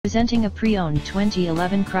Presenting a pre-owned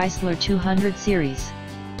 2011 Chrysler 200 series.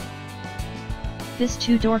 This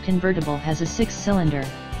two-door convertible has a 6-cylinder,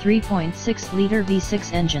 3.6-liter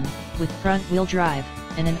V6 engine, with front-wheel drive,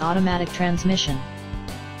 and an automatic transmission.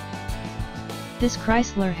 This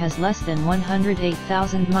Chrysler has less than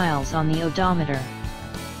 108,000 miles on the odometer.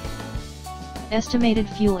 Estimated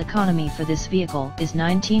fuel economy for this vehicle is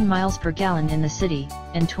 19 miles per gallon in the city,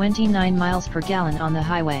 and 29 miles per gallon on the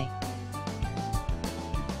highway.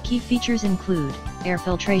 Key features include air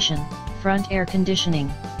filtration, front air conditioning,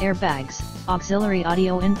 airbags, auxiliary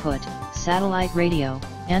audio input, satellite radio,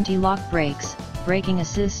 anti-lock brakes, braking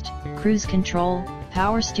assist, cruise control,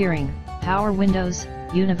 power steering, power windows,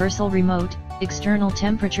 universal remote, external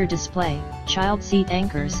temperature display, child seat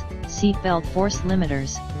anchors, seat belt force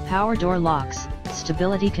limiters, power door locks,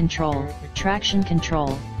 stability control, traction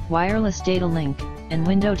control, wireless data link, and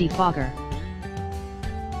window defogger.